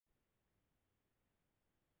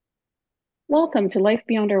Welcome to Life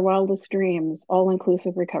Beyond Our Wildest Dreams,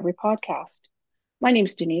 all-inclusive recovery podcast. My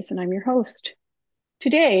name's Denise and I'm your host.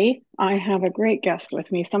 Today, I have a great guest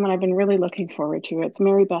with me, someone I've been really looking forward to. It's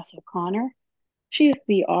Mary Beth O'Connor. She is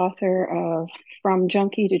the author of From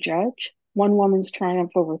Junkie to Judge, One Woman's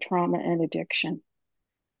Triumph Over Trauma and Addiction.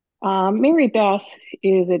 Mary Beth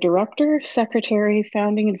is a director, secretary,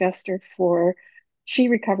 founding investor for She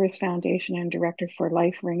Recovers Foundation and director for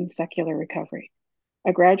Life Ring Secular Recovery.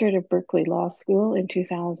 A graduate of Berkeley Law School in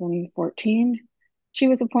 2014, she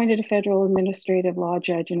was appointed a federal administrative law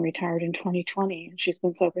judge and retired in 2020, and she's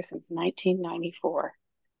been sober since 1994.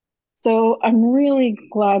 So I'm really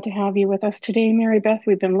glad to have you with us today, Mary Beth.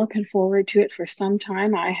 We've been looking forward to it for some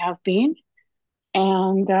time. I have been.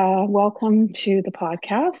 And welcome to the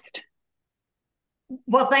podcast.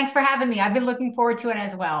 Well, thanks for having me. I've been looking forward to it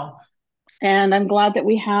as well. And I'm glad that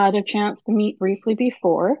we had a chance to meet briefly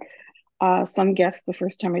before. Some guests, the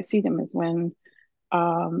first time I see them is when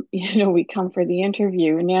we come for the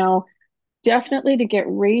interview. Now, definitely to get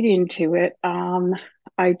right into it,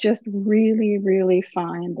 I just really, really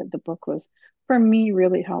find that the book was, for me,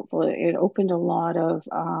 really helpful. It opened a lot of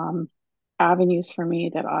avenues for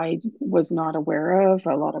me that I was not aware of,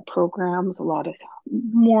 a lot of programs, a lot of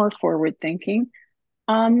more forward thinking.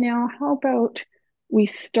 Now, how about we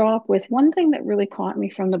stop with one thing that really caught me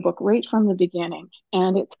from the book right from the beginning,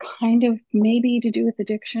 and it's kind of maybe to do with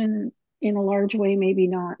addiction in a large way, maybe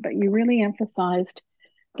not, but you really emphasized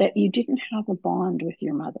that you didn't have a bond with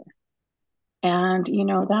your mother. And,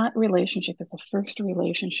 that relationship is the first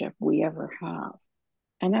relationship we ever have.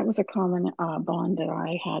 And that was a common bond that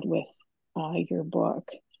I had with your book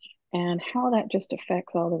and how that just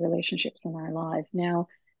affects all the relationships in our lives. Now,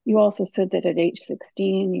 you also said that at age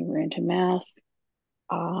 16, you were into meth.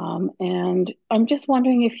 And I'm just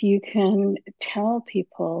wondering if you can tell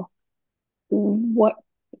people what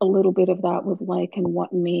a little bit of that was like and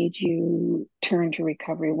what made you turn to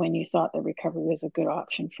recovery when you thought that recovery was a good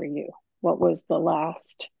option for you. What was the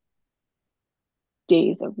last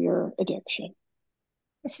days of your addiction?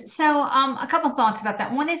 A couple thoughts about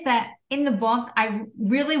that. One is that in the book, I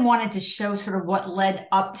really wanted to show sort of what led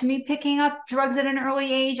up to me picking up drugs at an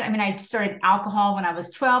early age. I mean, I started alcohol when I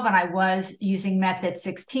was 12, and I was using meth at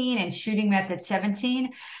 16 and shooting meth at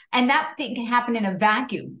 17. And that didn't happen in a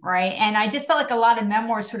vacuum, right? And I just felt like a lot of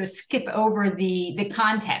memoirs sort of skip over the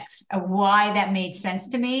context of why that made sense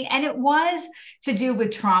to me. And it was to do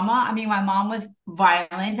with trauma. I mean, my mom was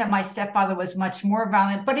violent and my stepfather was much more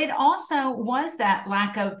violent, but it also was that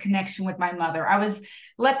lack of connection with my mother. I was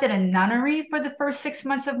left at a nunnery for the first 6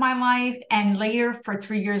 months of my life and later for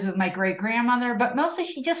 3 years with my great grandmother, but mostly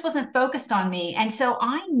she just wasn't focused on me. And so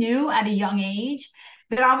I knew at a young age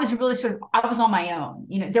that I was really I was on my own.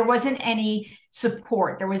 There wasn't any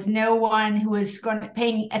support. There was no one who was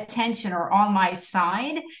paying attention or on my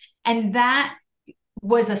side. And that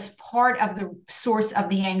was a part of the source of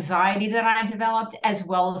the anxiety that I developed as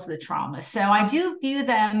well as the trauma. So I do view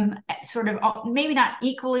them sort of maybe not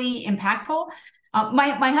equally impactful.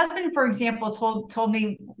 My husband, for example, told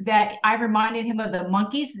me that I reminded him of the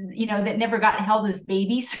monkeys, that never got held as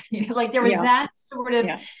babies. Like there was Yeah, that sort of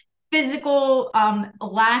yeah. physical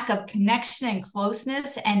lack of connection and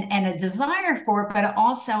closeness and a desire for it, but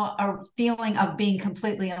also a feeling of being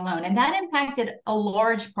completely alone. And that impacted a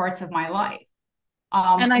large parts of my life.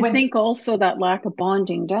 And I When think also that lack of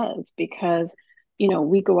bonding does because,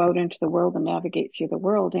 we go out into the world and navigate through the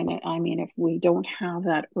world. And I mean, if we don't have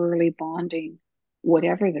that early bonding,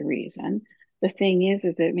 whatever the reason, the thing is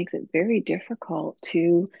it makes it very difficult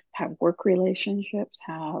to have work relationships,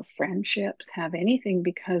 have friendships, have anything,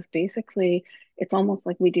 because basically it's almost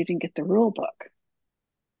like we didn't get the rule book.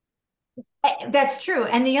 That's true.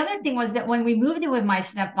 And the other thing was that when we moved in with my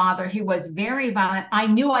stepfather, he was very violent. I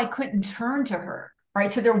knew I couldn't turn to her. Right.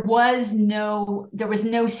 So there was no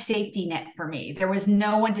safety net for me. There was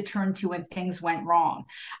no one to turn to when things went wrong.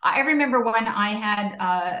 I remember when I had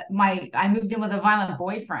I moved in with a violent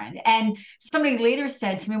boyfriend, and somebody later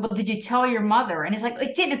said to me, "Well, did you tell your mother?" And it's like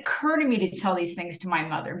it didn't occur to me to tell these things to my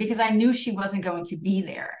mother because I knew she wasn't going to be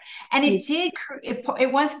there. And You,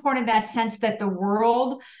 it was part of that sense that the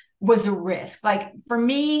world was a risk. Like for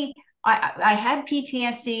me, I had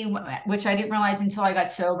PTSD, which I didn't realize until I got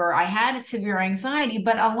sober. I had severe anxiety,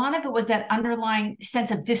 but a lot of it was that underlying sense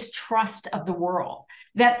of distrust of the world.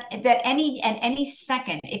 That any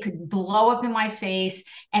second it could blow up in my face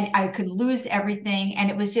and I could lose everything. And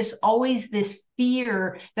it was just always this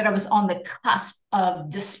fear that I was on the cusp of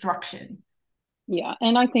destruction. yeah.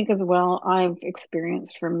 And I think as well, I've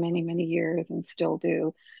experienced for many, many years and still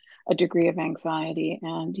do a degree of anxiety.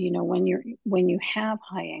 And when you have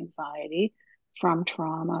high anxiety, from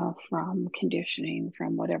trauma, from conditioning,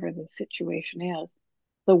 from whatever the situation is,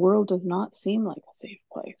 the world does not seem like a safe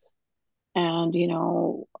place. And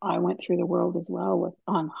I went through the world as well with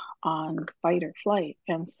on fight or flight.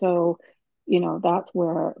 And so that's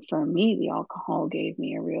where for me the alcohol gave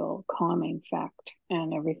me a real calming effect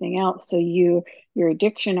and everything else. So your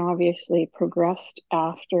addiction obviously progressed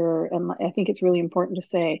after. And I think it's really important to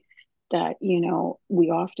say that we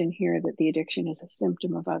often hear that the addiction is a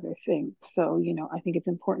symptom of other things. So I think it's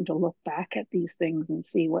important to look back at these things and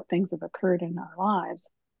see what things have occurred in our lives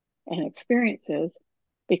and experiences,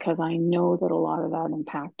 because I know that a lot of that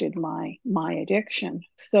impacted my addiction.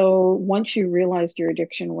 So once you realized your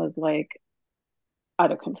addiction was like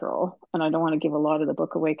out of control, and I don't want to give a lot of the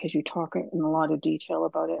book away because you talk in a lot of detail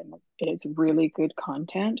about it, and it's really good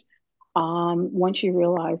content. Once you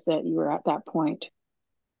realize that you were at that point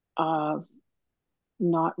of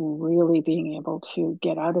not really being able to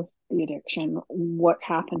get out of the addiction, what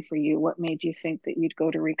happened for you? What made you think that you'd go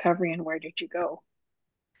to recovery, and where did you go?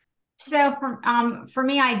 So for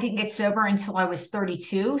me, I didn't get sober until I was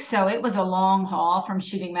 32. So it was a long haul from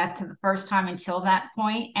shooting meth to the first time until that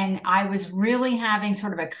point. And I was really having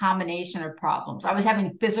sort of a combination of problems. I was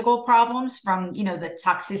having physical problems from, the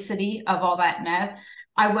toxicity of all that meth.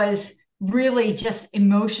 I was really just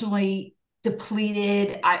emotionally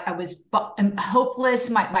depleted. I was hopeless.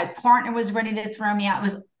 My partner was ready to throw me out. It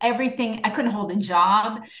was everything. I couldn't hold a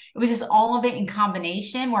job. It was just all of it in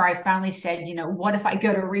combination where I finally said, what if I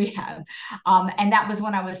go to rehab? And that was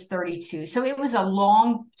when I was 32. So it was a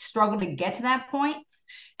long struggle to get to that point.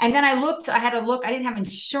 And then I had to look, I didn't have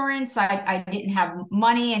insurance, I didn't have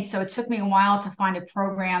money. And so it took me a while to find a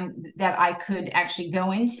program that I could actually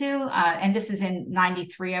go into. And this is in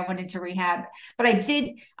 93, I went into rehab, but I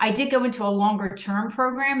did go into a longer term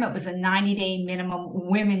program. It was a 90-day minimum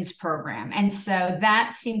women's program. And so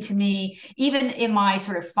that seemed to me, even in my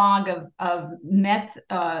sort of fog of meth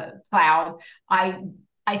cloud,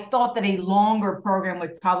 I thought that a longer program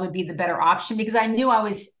would probably be the better option because I knew I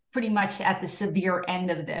was pretty much at the severe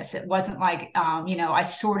end of this. It wasn't like, I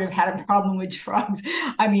sort of had a problem with drugs.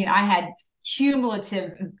 I mean, I had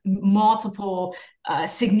cumulative, multiple,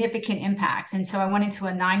 significant impacts. And so I went into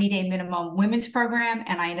a 90-day minimum women's program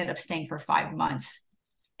and I ended up staying for 5 months.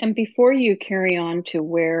 And before you carry on to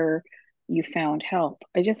where you found help,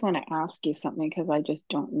 I just want to ask you something because I just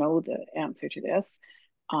don't know the answer to this.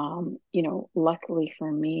 Luckily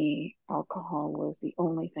for me, alcohol was the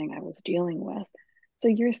only thing I was dealing with. So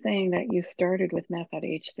you're saying that you started with meth at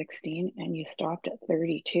age 16 and you stopped at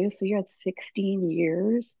 32. So you had 16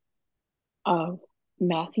 years of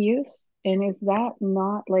meth use. And is that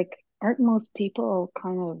not like, aren't most people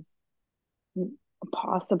kind of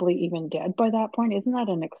possibly even dead by that point? Isn't that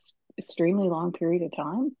an extremely long period of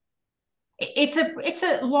time? It's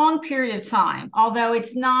a long period of time, although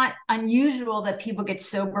it's not unusual that people get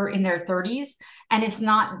sober in their 30s, and it's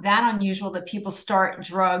not that unusual that people start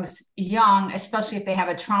drugs young, especially if they have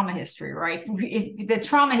a trauma history, right? If the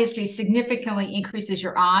trauma history significantly increases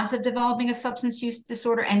your odds of developing a substance use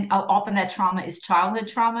disorder, and often that trauma is childhood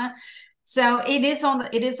trauma. So it is on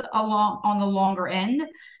the longer end.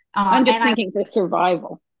 I'm just And I thinking for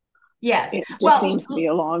survival. Yes. It just Well, seems to be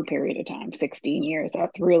a long period of time, 16 years.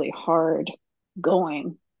 That's really hard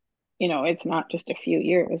going. It's not just a few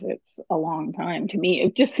years, it's a long time. To me,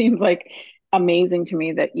 it just seems like amazing to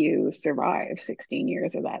me that you survive 16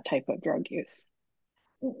 years of that type of drug use.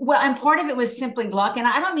 Well, and part of it was simply luck. And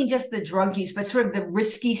I don't mean just the drug use, but sort of the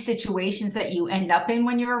risky situations that you end up in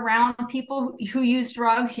when you're around people who use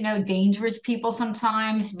drugs, dangerous people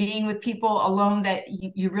sometimes, being with people alone that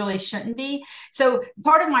you really shouldn't be. So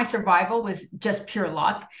part of my survival was just pure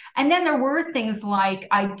luck. And then there were things like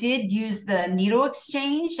I did use the needle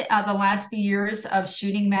exchange the last few years of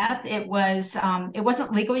shooting meth. It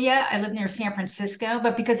wasn't legal yet. I lived near San Francisco,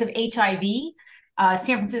 but because of HIV,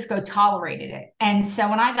 San Francisco tolerated it. And so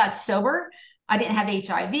when I got sober, I didn't have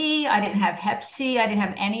HIV, I didn't have Hep C, I didn't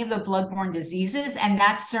have any of the bloodborne diseases, and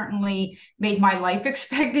that certainly made my life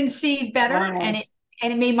expectancy better, Wow. and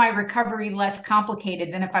it made my recovery less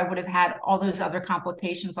complicated than if I would have had all those other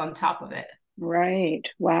complications on top of it. Right.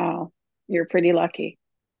 Wow. You're pretty lucky.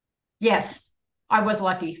 Yes, I was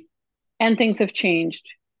lucky. And things have changed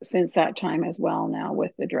since that time as well now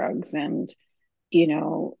with the drugs and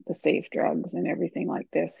the safe drugs and everything like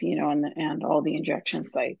this, and all the injection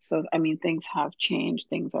sites. So, I mean, things have changed.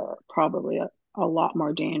 Things are probably a lot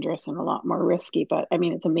more dangerous and a lot more risky. But I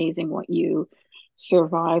mean, it's amazing what you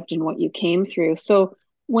survived and what you came through. So,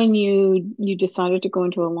 when you decided to go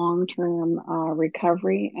into a long-term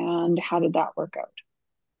recovery, and how did that work out?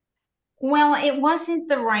 Well, it wasn't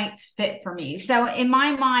the right fit for me. So, in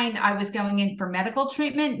my mind, I was going in for medical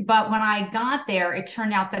treatment. But when I got there, it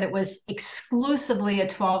turned out that it was exclusively a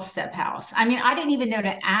 12-step house. I mean, I didn't even know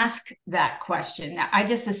to ask that question. I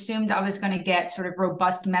just assumed I was going to get sort of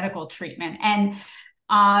robust medical treatment. And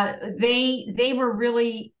they were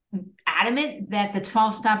really adamant that the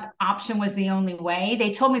 12-step option was the only way. They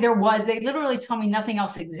literally told me nothing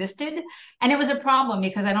else existed. And it was a problem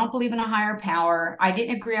because I don't believe in a higher power. I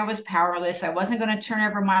didn't agree I was powerless. I wasn't going to turn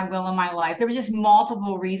over my will in my life. There were just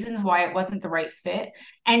multiple reasons why it wasn't the right fit.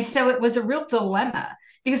 And so it was a real dilemma.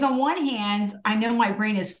 Because on one hand, I know my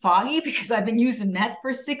brain is foggy because I've been using meth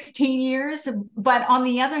for 16 years. But on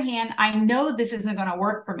the other hand, I know this isn't going to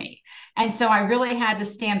work for me. And so I really had to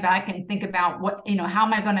stand back and think about how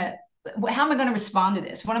am I going to respond to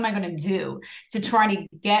this? What am I going to do to try to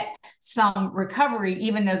get some recovery,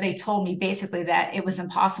 even though they told me basically that it was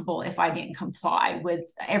impossible if I didn't comply with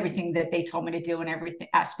everything that they told me to do in every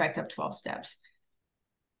aspect of 12 steps.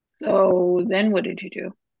 So then what did you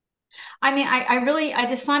do? I mean, I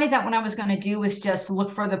decided that what I was going to do was just look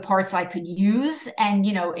for the parts I could use and,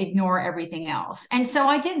 ignore everything else. And so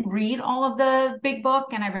I did read all of the big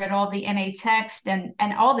book and I read all the NA text and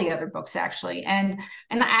all the other books actually. And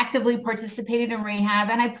I actively participated in rehab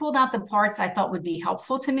and I pulled out the parts I thought would be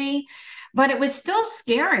helpful to me. But it was still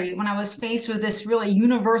scary when I was faced with this really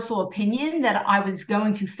universal opinion that I was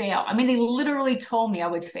going to fail. I mean, they literally told me I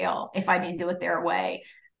would fail if I didn't do it their way.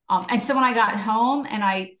 And so when I got home,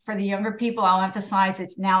 for the younger people, I'll emphasize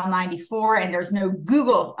it's now 94 and there's no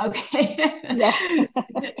Google. Okay.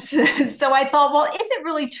 Yes. So I thought, well, is it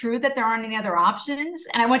really true that there aren't any other options?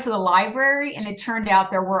 And I went to the library and it turned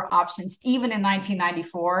out there were options even in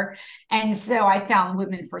 1994. And so I found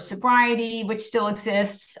Women for Sobriety, which still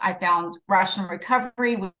exists. I found Rational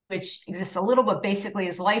Recovery, which exists a little, but basically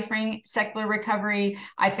is life-ring secular recovery.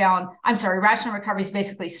 Rational Recovery is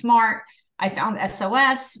basically SMART. I found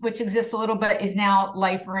SOS, which exists a little bit, is now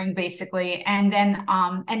life-ring basically. And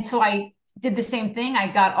so I did the same thing.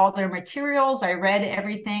 I got all their materials. I read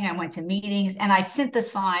everything. I went to meetings and I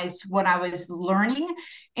synthesized what I was learning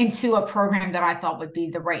into a program that I thought would be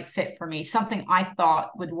the right fit for me, something I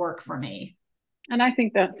thought would work for me. And I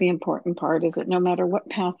think that's the important part is that no matter what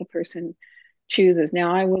path a person chooses.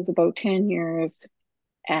 Now, I was about 10 years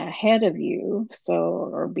ahead of you,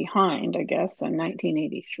 or behind, I guess, in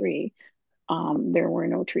 1983. There were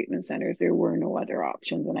no treatment centers, there were no other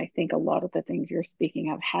options. And I think a lot of the things you're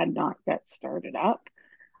speaking of had not yet started up,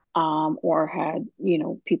 or had,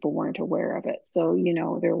 people weren't aware of it. So,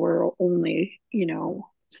 there were only,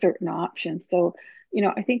 certain options. So,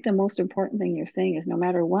 I think the most important thing you're saying is no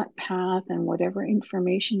matter what path and whatever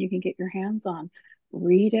information you can get your hands on,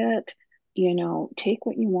 read it, take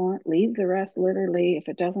what you want, leave the rest literally if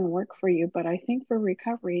it doesn't work for you. But I think for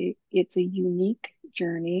recovery, it's a unique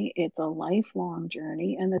journey, it's a lifelong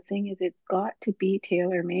journey. And the thing is, it's got to be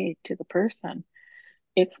tailor made to the person.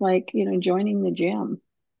 It's like, joining the gym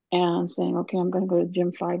and saying, okay, I'm going to go to the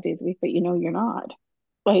gym 5 days a week, but you're not.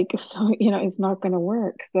 Like, so, it's not going to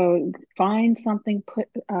work. So find something, put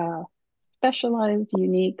a specialized,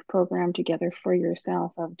 unique program together for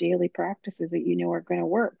yourself of daily practices that are going to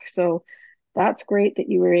work. So that's great that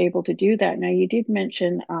you were able to do that. Now, you did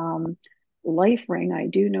mention Life Ring. I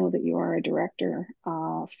do know that you are a director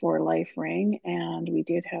for Life Ring, and we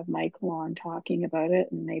did have Michael on talking about it,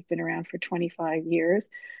 and they've been around for 25 years.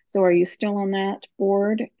 So, are you still on that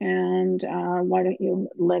board? And why don't you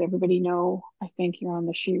let everybody know? I think you're on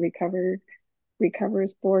the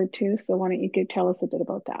Recovers board too. So, why don't you tell us a bit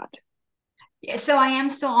about that? So I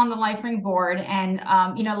am still on the LifeRing board, and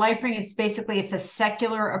LifeRing is basically it's a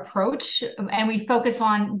secular approach, and we focus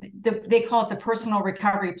on they call it the personal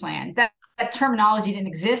recovery plan. That terminology didn't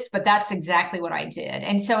exist, but that's exactly what I did.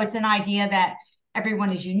 And so it's an idea that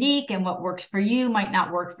everyone is unique and what works for you might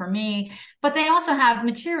not work for me. But they also have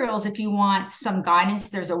materials if you want some guidance.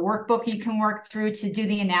 There's a workbook you can work through to do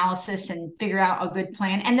the analysis and figure out a good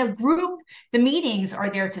plan. And the meetings are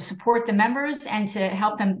there to support the members and to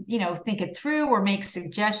help them, think it through or make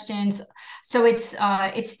suggestions. So it's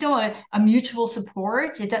still a mutual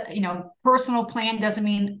support. Personal plan doesn't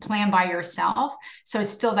mean plan by yourself. So it's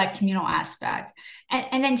still that communal aspect.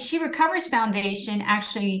 And then She Recovers Foundation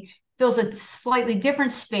actually fills a slightly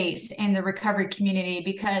different space in the recovery community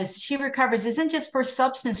because She Recovers isn't just for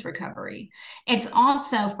substance recovery. It's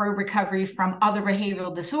also for recovery from other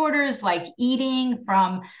behavioral disorders like eating,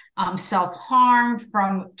 from self-harm,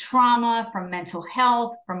 from trauma, from mental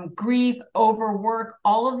health, from grief, overwork,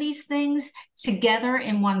 all of these things together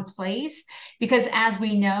in one place. Because as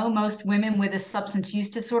we know, most women with a substance use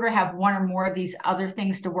disorder have one or more of these other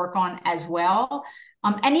things to work on as well.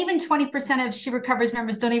 And even 20% of She Recovers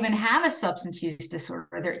members don't even have a substance use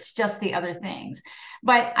disorder. It's just the other things.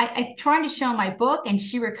 But I try to show in my book, and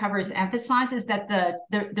She Recovers emphasizes that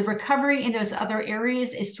the recovery in those other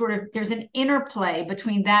areas is sort of, there's an interplay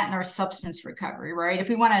between that and our substance recovery, right? If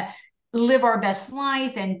we want to live our best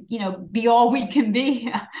life and, you know, be all we can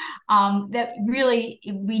be, that really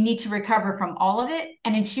we need to recover from all of it.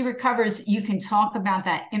 And in She Recovers, you can talk about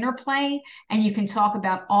that interplay, and you can talk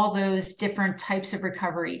about all those different types of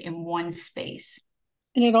recovery in one space.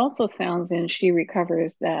 And it also sounds in She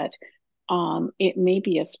Recovers that it may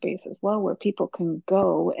be a space as well where people can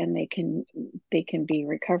go and they can be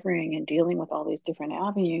recovering and dealing with all these different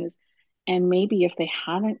avenues. And maybe if they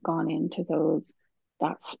hadn't gone into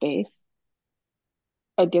that space,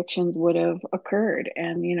 addictions would have occurred.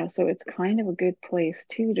 And so it's kind of a good place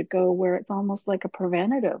too to go where it's almost like a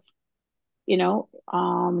preventative, you know,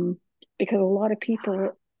 because a lot of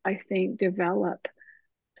people, I think, develop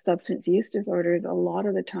substance use disorders a lot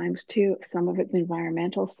of the times too. Some of it's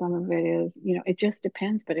environmental, some of it is, it just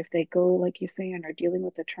depends. But if they go, like you say, and are dealing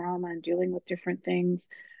with the trauma and dealing with different things,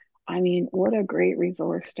 I mean, what a great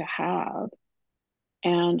resource to have,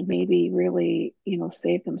 and maybe really,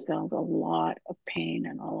 save themselves a lot of pain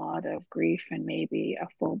and a lot of grief and maybe a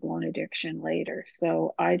full-blown addiction later.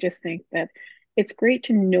 So I just think that it's great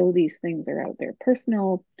to know these things are out there.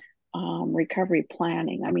 Personal recovery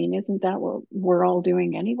planning. I mean, isn't that what we're all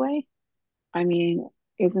doing anyway? I mean,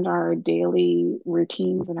 isn't our daily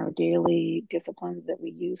routines and our daily disciplines that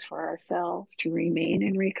we use for ourselves to remain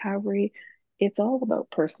in recovery? It's all about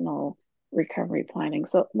personal recovery planning.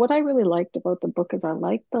 So what I really liked about the book is I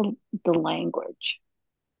liked the language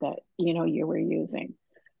that you were using.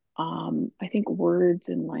 I think words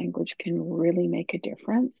and language can really make a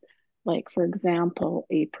difference. Like, for example,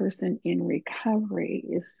 a person in recovery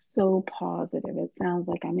is so positive. It sounds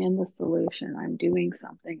like I'm in the solution. I'm doing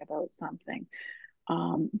something about something.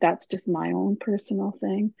 That's just my own personal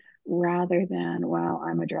thing rather than, well,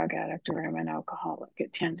 I'm a drug addict or I'm an alcoholic.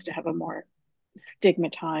 It tends to have a more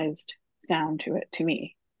stigmatized sound to it to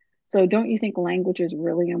me. So don't you think language is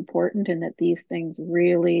really important and that these things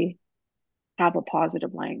really have a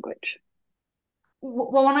positive language?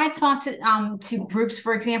 Well, when I talk to groups,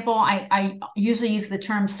 for example, I usually use the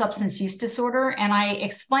term substance use disorder, and I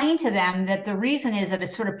explain to them that the reason is that it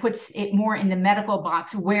sort of puts it more in the medical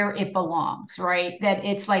box where it belongs, right? That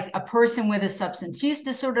it's like a person with a substance use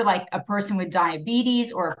disorder, like a person with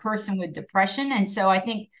diabetes or a person with depression. And so I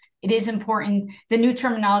think it is important. The new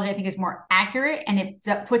terminology, I think, is more accurate, and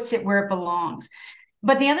it puts it where it belongs.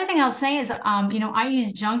 But the other thing I'll say is, I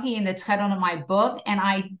use junkie in the title of my book, and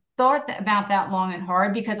I thought about that long and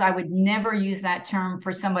hard because I would never use that term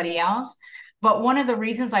for somebody else. But one of the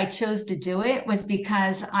reasons I chose to do it was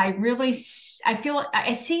because I feel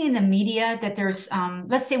I see in the media that there's,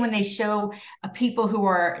 let's say when they show people who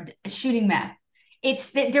are shooting meth,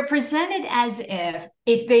 it's that they're presented as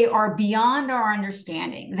if they are beyond our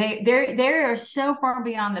understanding. They are so far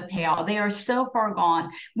beyond the pale. They are so far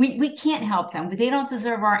gone. We can't help them. They don't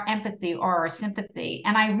deserve our empathy or our sympathy.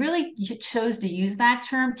 And I really chose to use that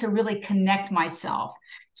term to really connect myself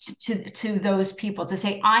to those people, to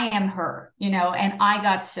say I am her, and I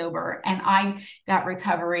got sober and I got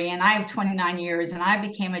recovery and I have 29 years and I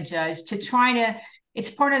became a judge, to try to, it's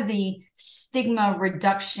part of the stigma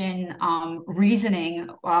reduction reasoning,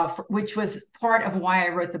 which was part of why I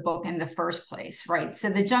wrote the book in the first place, right? So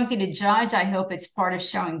the junkie to judge, I hope it's part of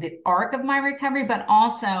showing the arc of my recovery, but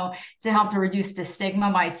also to help to reduce the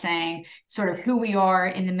stigma by saying sort of who we are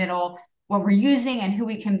in the middle, what we're using and who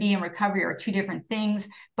we can be in recovery are two different things.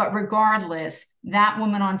 But regardless, that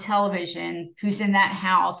woman on television who's in that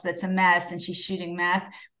house that's a mess and she's shooting meth,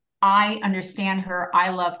 I understand her.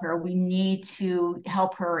 I love her. We need to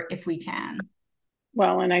help her if we can.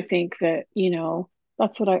 Well, and I think that,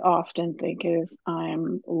 that's what I often think is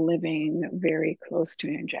I'm living very close to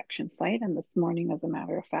an injection site. And this morning, as a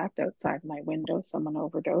matter of fact, outside my window, someone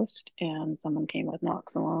overdosed and someone came with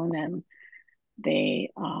Noxalone and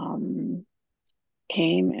they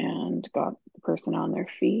came and got the person on their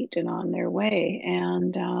feet and on their way.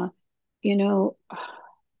 And, you know,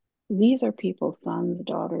 these are people's sons,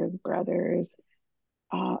 daughters, brothers.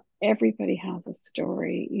 Everybody has a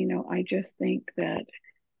story. I just think that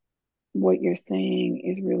what you're saying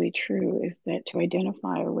is really true, is that to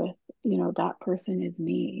identify with, that person is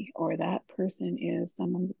me, or that person is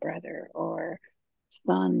someone's brother or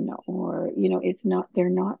son, or, they're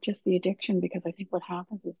not just the addiction, because I think what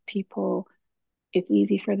happens is people, it's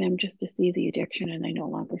easy for them just to see the addiction and they no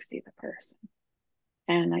longer see the person.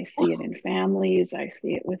 And I see it in families. I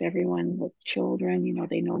see it with everyone with children.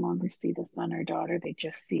 They no longer see the son or daughter. They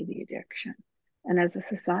just see the addiction. And as a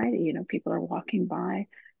society, people are walking by.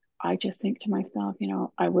 I just think to myself,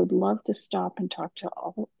 I would love to stop and talk to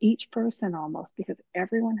each person almost, because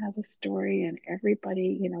everyone has a story and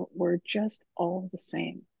everybody, we're just all the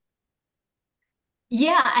same.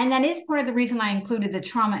 Yeah, and that is part of the reason I included the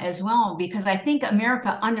trauma as well, because I think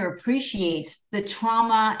America underappreciates the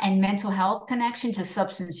trauma and mental health connection to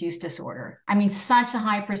substance use disorder. I mean, such a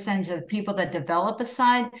high percentage of the people that develop a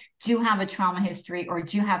SIDE do have a trauma history or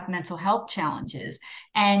do have mental health challenges.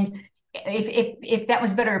 And if that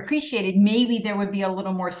was better appreciated, maybe there would be a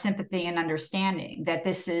little more sympathy and understanding that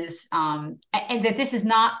this is and that this is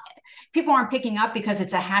not, people aren't picking up because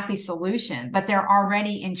it's a happy solution, but they're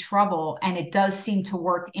already in trouble, and it does seem to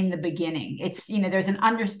work in the beginning. It's, there's an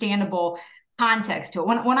understandable context to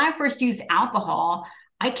it. When I first used alcohol,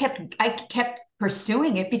 I kept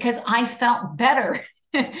pursuing it because I felt better.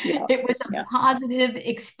 Yeah. It was a Yeah. positive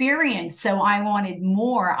experience, so I wanted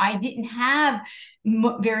more. I didn't have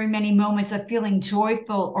very many moments of feeling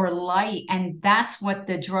joyful or light, and that's what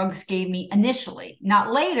the drugs gave me initially,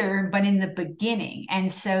 not later, but in the beginning.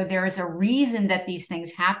 And so there is a reason that these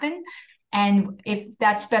things happen, and if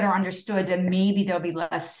that's better understood, then maybe there'll be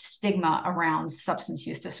less stigma around substance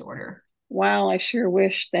use disorder. Well, I sure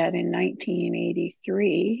wish that in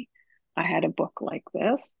 1983 I had a book like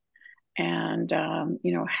this and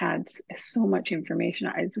had so much information.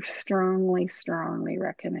 I strongly, strongly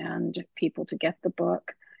recommend people to get the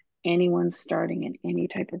book. Anyone starting in any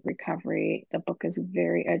type of recovery, the book is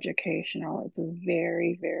very educational. It's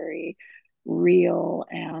very, very real,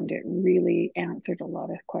 and it really answered a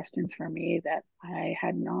lot of questions for me that I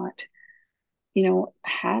had not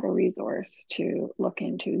had a resource to look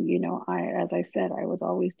into. As I said, I was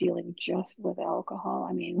always dealing just with alcohol.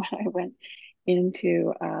 I mean, when I went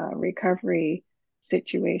into a recovery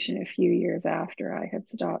situation a few years after I had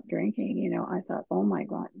stopped drinking, I thought, oh my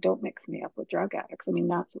God, don't mix me up with drug addicts. I mean,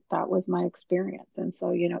 that was my experience. And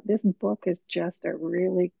so, this book is just a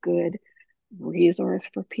really good resource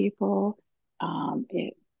for people.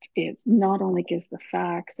 It not only gives the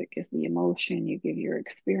facts, it gives the emotion, you give your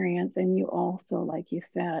experience, and you also, like you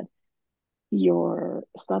said, your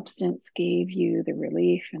substance gave you the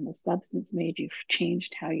relief, and the substance made you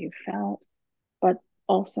changed how you felt. But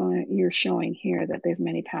also, you're showing here that there's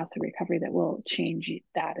many paths to recovery that will change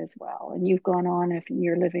that as well. And you've gone on, if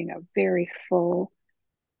you're living a very full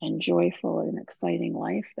and joyful and exciting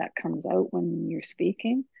life, that comes out when you're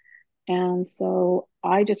speaking. And so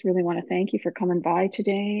I just really want to thank you for coming by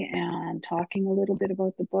today and talking a little bit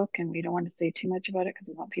about the book. And we don't want to say too much about it because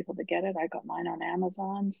we want people to get it. I got mine on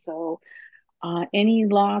Amazon. So, any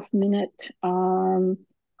last minute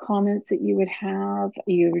comments that you would have?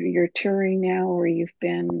 You're touring now, or you've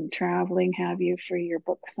been traveling, have you, for your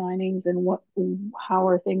book signings? And how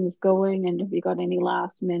are things going? And have you got any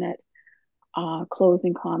last minute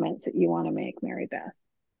closing comments that you want to make, Mary Beth?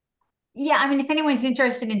 Yeah, I mean, if anyone's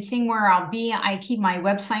interested in seeing where I'll be, I keep my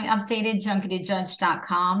website updated,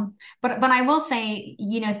 junkietojudge.com. But I will say,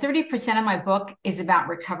 30% of my book is about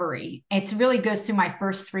recovery. It really goes through my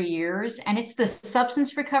first 3 years, and it's the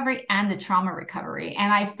substance recovery and the trauma recovery.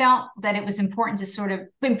 And I felt that it was important to sort of,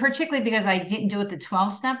 and particularly because I didn't do it the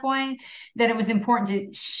 12-step way, that it was important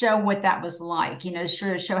to show what that was like,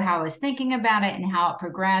 sort of show how I was thinking about it and how it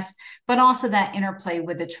progressed, but also that interplay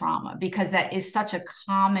with the trauma, because that is such a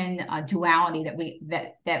common duality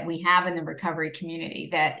that we have in the recovery community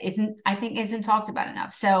that isn't talked about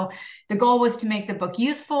enough. So the goal was to make the book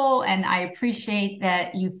useful, and I appreciate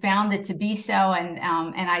that you found it to be so, and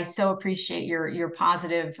I so appreciate your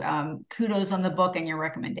positive kudos on the book and your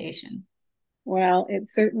recommendation. Well, it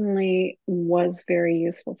certainly was very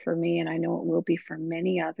useful for me, and I know it will be for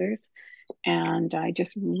many others. And I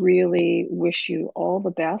just really wish you all the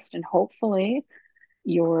best. And hopefully,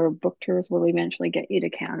 your book tours will eventually get you to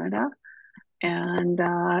Canada. And,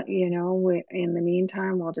 in the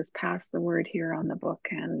meantime, we'll just pass the word here on the book,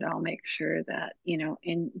 and I'll make sure that,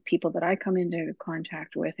 in people that I come into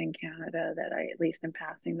contact with in Canada, that I at least am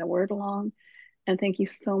passing the word along. And thank you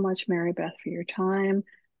so much, Mary Beth, for your time.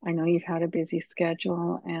 I know you've had a busy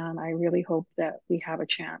schedule, and I really hope that we have a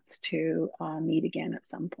chance to meet again at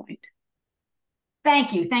some point.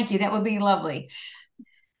 Thank you. That would be lovely.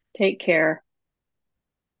 Take care.